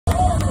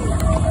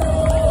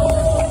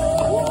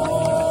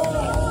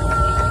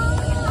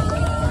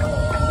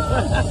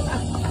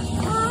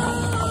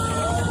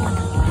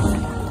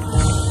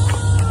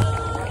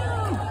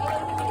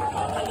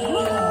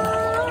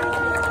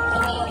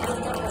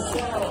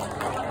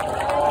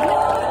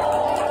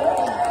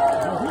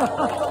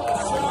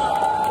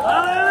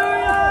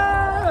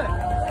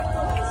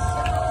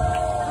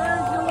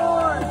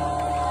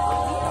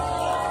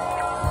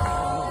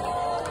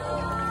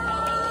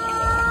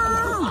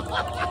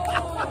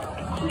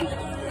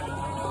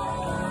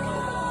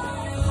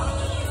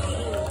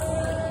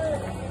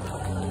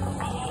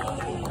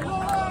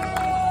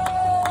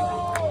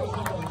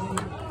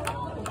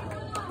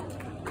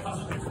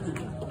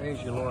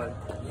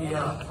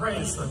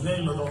the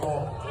name of the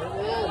Lord.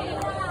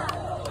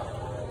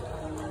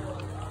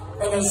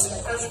 And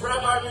as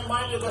Rabbi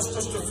reminded us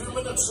just a few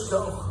minutes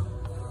ago,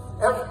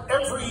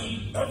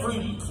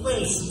 every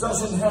place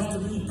doesn't have to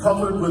be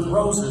covered with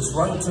roses,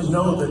 right, to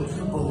know that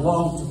you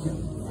belong to Him.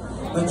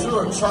 That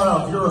you're a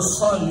child, you're a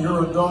son,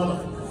 you're a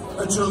daughter,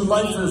 that your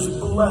life is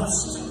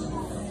blessed.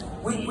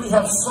 We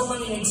have so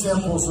many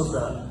examples of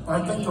that.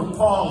 I think of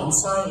Paul and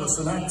Silas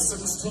in Acts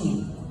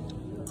 16.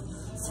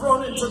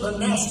 Thrown into the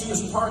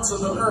nastiest parts of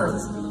the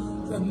earth.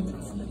 And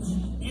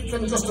you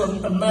can just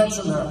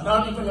imagine that,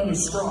 not even any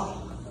straw.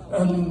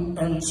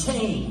 And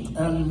chained,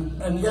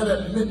 and yet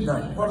at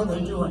midnight, what are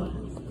they doing?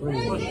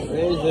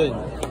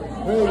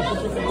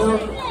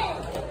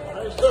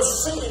 They're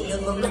singing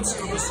in the midst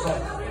of the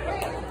storm.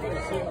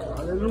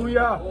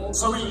 Hallelujah.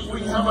 So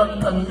we have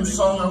a new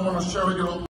song I want to share with you.